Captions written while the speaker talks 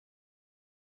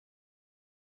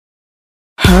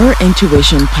Her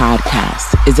Intuition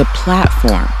Podcast is a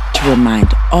platform to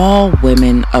remind all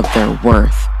women of their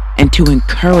worth and to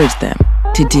encourage them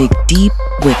to dig deep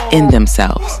within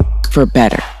themselves for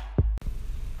better.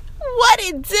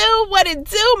 What it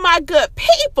do, my good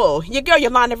people? Your girl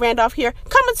Yolanda Randolph here,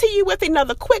 coming to you with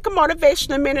another quick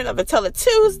motivational minute of Until a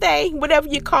Tuesday, whatever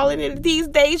you're calling it these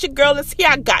days. Your girl is here.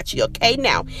 I got you, okay?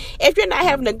 Now, if you're not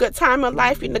having a good time in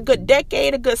life, in a good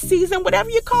decade, a good season, whatever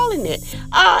you're calling it,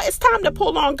 it's time to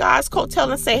pull on God's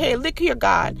coattail and say, hey, look here,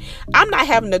 God. I'm not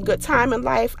having a good time in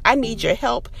life. I need your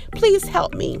help. Please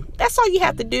help me. That's all you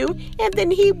have to do, and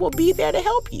then He will be there to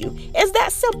help you. It's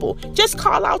that simple. Just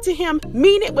call out to Him,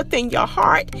 mean it within your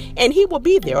heart, and He will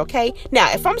be there, okay?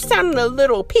 Now, if I'm sounding a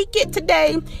little peaked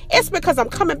today, it's because I'm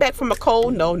coming back from a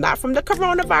cold. No, not from the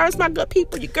coronavirus, my good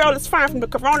people. Your girl is fine from the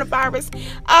coronavirus.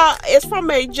 It's from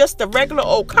just a regular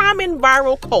old common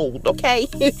viral cold, okay?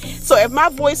 So if my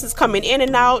voice is coming in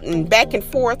and out and back and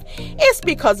forth, it's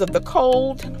because of the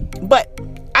cold. But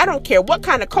I don't care what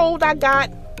kind of cold I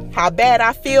got, how bad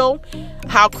I feel,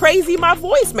 how crazy my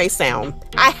voice may sound.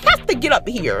 I have to get up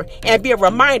here and be a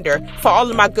reminder for all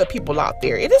of my good people out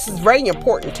there. This is very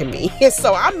important to me.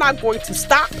 So I'm not going to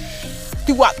stop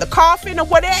throughout the coughing or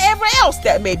whatever else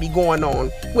that may be going on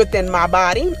within my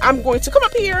body. I'm going to come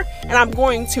up here and I'm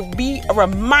going to be a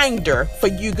reminder for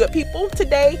you good people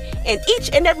today and each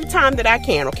and every time that I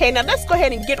can. Okay, now let's go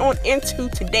ahead and get on into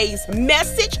today's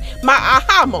message, my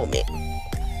aha moment.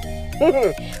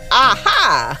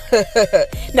 Aha.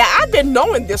 Now, I've been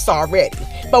knowing this already,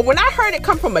 but when I heard it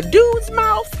come from a dude's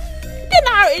mouth,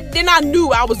 then I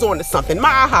knew I was on to something. My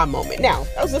aha moment. Now,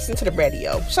 I was listening to the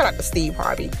radio. Shout out to Steve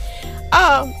Harvey.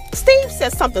 Steve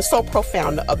said something so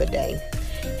profound the other day.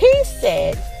 He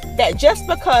said that just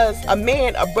because a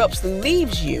man abruptly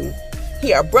leaves you,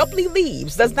 he abruptly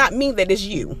leaves, does not mean that it's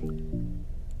you.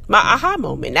 My aha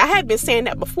moment. Now, I had been saying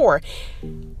that before.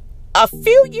 A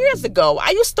few years ago,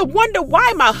 I used to wonder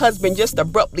why my husband just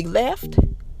abruptly left.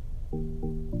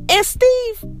 And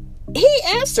Steve, he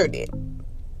answered it.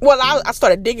 Well, I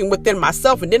started digging within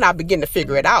myself and then I began to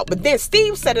figure it out. But then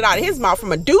Steve said it out of his mouth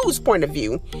from a dude's point of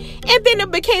view. And then it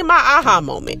became my aha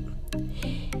moment.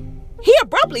 He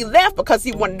abruptly left because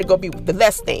he wanted to go be with the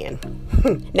less than.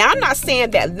 Now, I'm not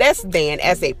saying that less than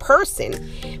as a person,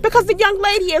 because the young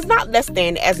lady is not less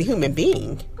than as a human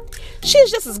being.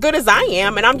 She's just as good as I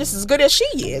am, and I'm just as good as she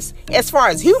is, as far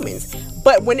as humans.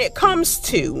 But when it comes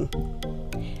to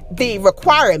the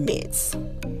requirements,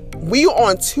 we are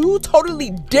on two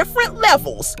totally different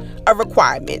levels of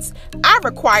requirements. I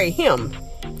require him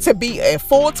to be a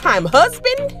full-time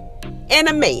husband and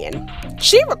a man.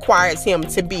 She requires him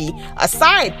to be a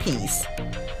side piece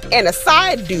and a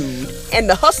side dude and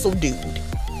the hustle dude.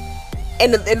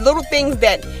 And the little things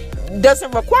that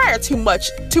doesn't require too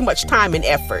much time and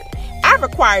effort. I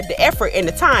required the effort and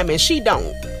the time, and she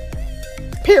don't.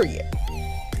 Period.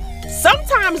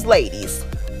 Sometimes, ladies,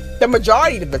 the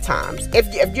majority of the times,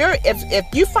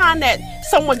 if you find that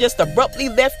someone just abruptly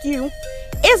left you,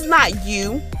 it's not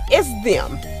you, it's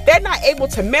them. They're not able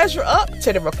to measure up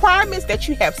to the requirements that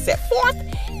you have set forth.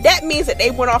 That means that they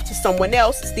went off to someone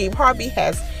else. Steve Harvey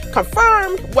has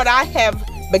confirmed what I have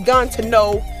begun to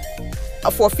know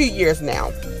for a few years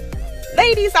now.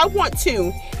 Ladies, I want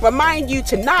to remind you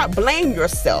to not blame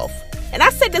yourself. And I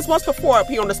said this once before up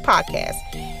here on this podcast.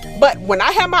 But when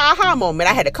I had my aha moment,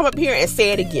 I had to come up here and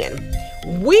say it again.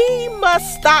 We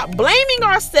must stop blaming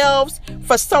ourselves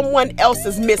for someone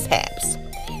else's mishaps.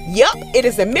 Yep, it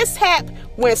is a mishap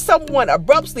when someone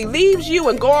abruptly leaves you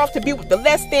and go off to be with the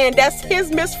less than. That's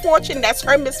his misfortune. That's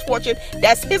her misfortune.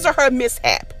 That's his or her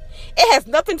mishap. It has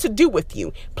nothing to do with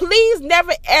you. Please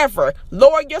never, ever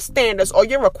lower your standards or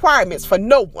your requirements for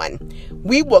no one.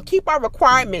 We will keep our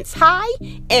requirements high,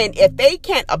 and if they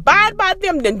can't abide by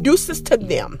them, then deuces to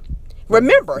them.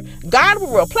 Remember, God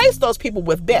will replace those people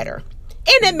with better.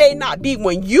 And it may not be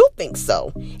when you think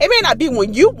so. It may not be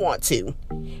when you want to,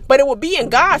 but it will be in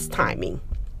God's timing.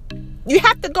 You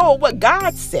have to go with what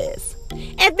God says.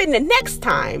 And then the next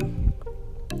time,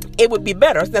 it would be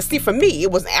better. Now, see, for me,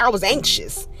 I was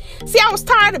anxious. See, I was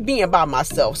tired of being by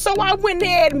myself. So I went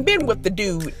ahead and been with the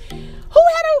dude who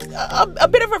had a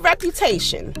bit of a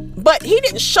reputation. But he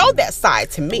didn't show that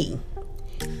side to me.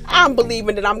 I'm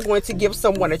believing that I'm going to give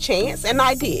someone a chance, and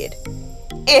I did.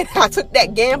 And I took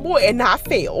that gamble and I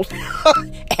failed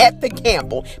at the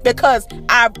gamble because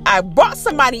I brought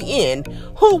somebody in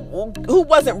who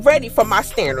wasn't ready for my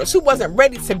standards, who wasn't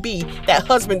ready to be that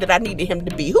husband that I needed him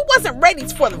to be, who wasn't ready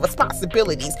for the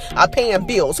responsibilities of paying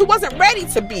bills, who wasn't ready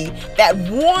to be that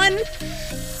one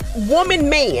woman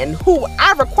man who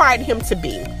I required him to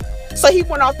be. So he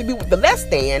went off to be with the less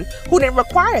than, who didn't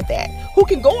require that, who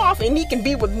can go off and he can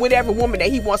be with whatever woman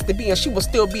that he wants to be, and she will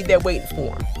still be there waiting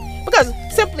for him. Because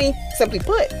simply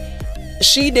put,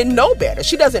 she didn't know better.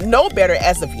 She doesn't know better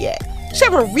as of yet. She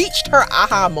haven't reached her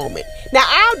aha moment. Now,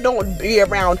 I don't be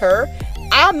around her.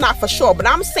 I'm not for sure, but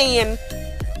I'm saying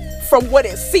from what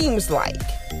it seems like.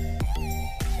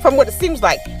 From what it seems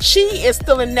like, she is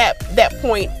still in that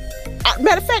point.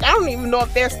 Matter of fact, I don't even know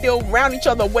if they're still around each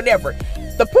other or whatever.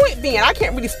 The point being, I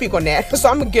can't really speak on that, so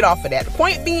I'm going to get off of that. The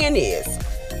point being is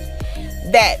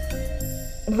that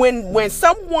when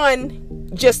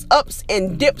someone just ups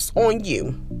and dips on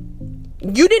you,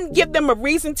 you didn't give them a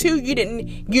reason to,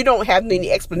 you don't have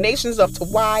any explanations of to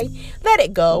why, let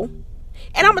it go.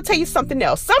 And I'm going to tell you something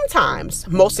else. Sometimes,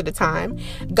 most of the time,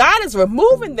 God is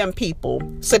removing them people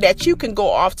so that you can go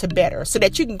off to better, so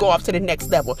that you can go off to the next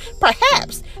level.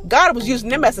 Perhaps God was using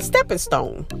them as a stepping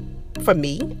stone for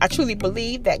me. I truly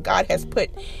believe that God has put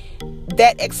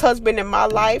that ex-husband in my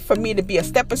life for me to be a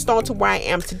stepping stone to where I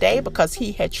am today, because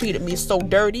he had treated me so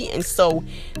dirty and so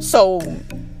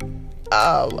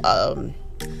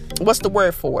what's the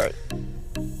word for it?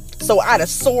 So out of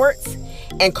sorts,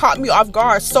 and caught me off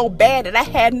guard so bad that I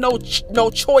had no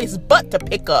choice but to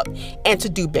pick up and to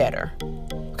do better.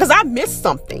 Because I missed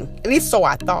something, at least so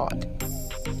I thought.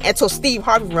 Until Steve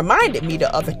Harvey reminded me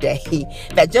the other day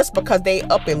that just because they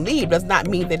up and leave does not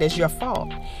mean that it's your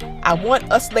fault. I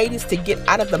want us ladies to get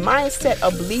out of the mindset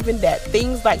of believing that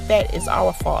things like that is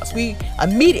our faults. We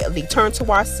immediately turn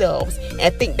to ourselves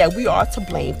and think that we are to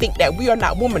blame, think that we are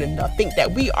not woman enough, think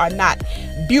that we are not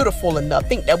beautiful enough,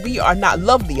 think that we are not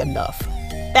lovely enough.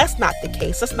 That's not the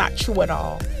case. That's not true at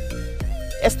all.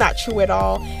 It's not true at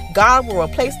all. God will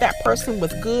replace that person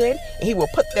with good, and he will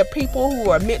put the people who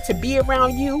are meant to be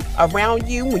around you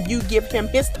when you give him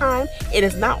his time. It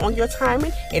is not on your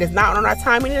timing. It is not on our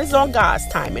timing. It is on God's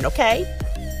timing, okay?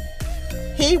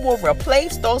 He will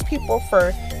replace those people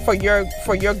for your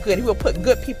good. He will put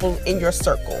good people in your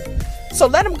circle. So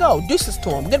let him go. Deuces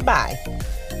to him. Goodbye.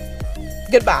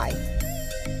 Goodbye.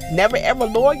 Never ever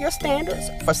lower your standards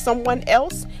for someone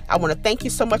else. I want to thank you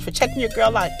so much for checking your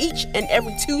girl out each and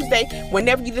every Tuesday.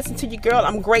 Whenever you listen to your girl,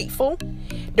 I'm grateful.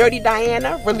 Dirty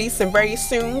Diana, releasing very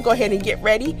soon. Go ahead and get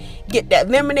ready. Get that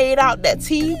lemonade out, that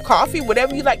tea, coffee,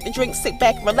 whatever you like to drink. Sit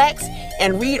back, relax,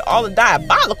 and read all the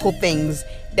diabolical things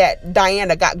that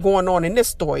Diana got going on in this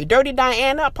story. Dirty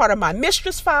Diana, part of my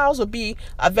Mistress Files, will be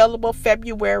available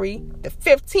February the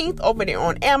 15th over there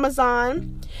on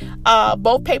Amazon.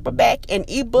 Both paperback and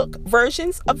ebook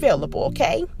versions available,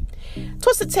 okay?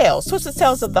 Twisted Tales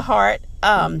of the Heart,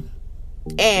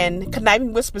 and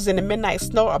Conniving Whispers in the Midnight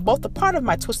Snow are both a part of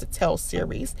my Twisted Tales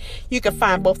series. You can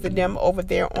find both of them over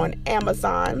there on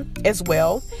Amazon as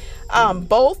well.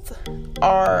 Both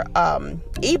are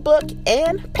ebook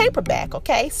and paperback,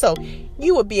 okay? So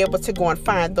you will be able to go and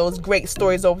find those great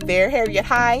stories over there. Harriet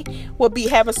High will be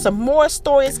having some more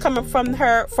stories coming from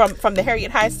her from the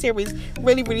Harriet High series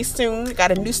really, really soon.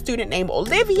 Got a new student named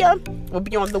Olivia will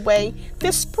be on the way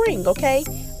this spring, okay?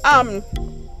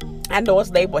 I know it's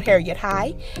labeled Harriet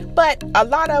High, but a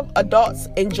lot of adults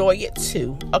enjoy it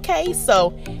too, okay?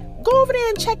 So go over there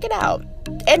and check it out.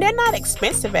 And they're not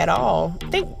expensive at all. I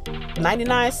think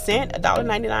 99 cents,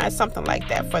 $1.99, something like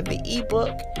that for the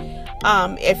ebook.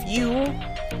 If you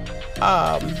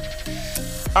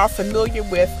are familiar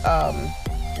with,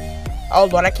 oh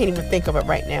Lord, I can't even think of it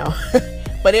right now.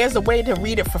 But there's a way to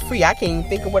read it for free. I can't even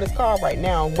think of what it's called right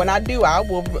now. When I do, I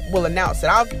will announce it.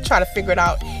 I'll try to figure it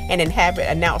out and then have it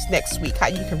announced next week how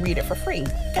you can read it for free.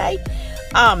 Okay.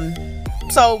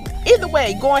 So either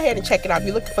way, go ahead and check it out if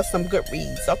you're looking for some good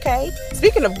reads, okay?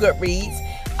 Speaking of good reads,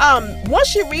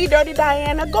 once you read Dirty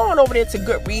Diana, go on over there to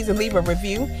Goodreads and leave a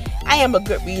review. I am a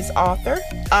Goodreads author,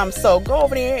 so go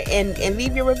over there and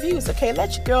leave your reviews, okay?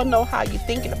 Let your girl know how you're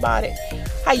thinking about it,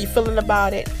 how you feeling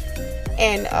about it,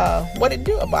 and what to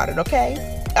do about it, okay?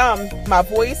 My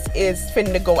voice is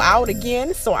finna to go out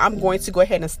again, so I'm going to go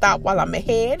ahead and stop while I'm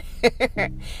ahead.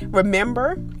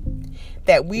 Remember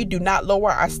that we do not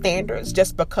lower our standards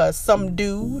just because some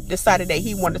dude decided that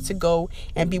he wanted to go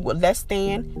and be with less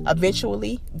than.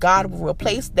 Eventually, God will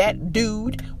replace that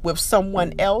dude with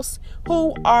someone else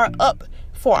who are up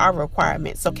for our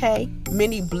requirements, okay?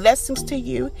 Many blessings to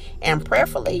you, and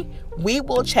prayerfully, we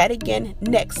will chat again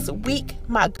next week,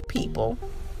 my good people.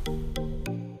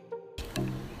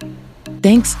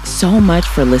 Thanks so much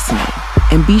for listening,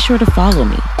 and be sure to follow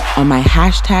me on my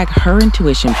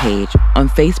 #HerIntuition page on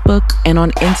Facebook and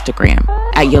on Instagram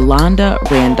at Yolanda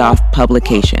Randolph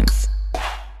Publications.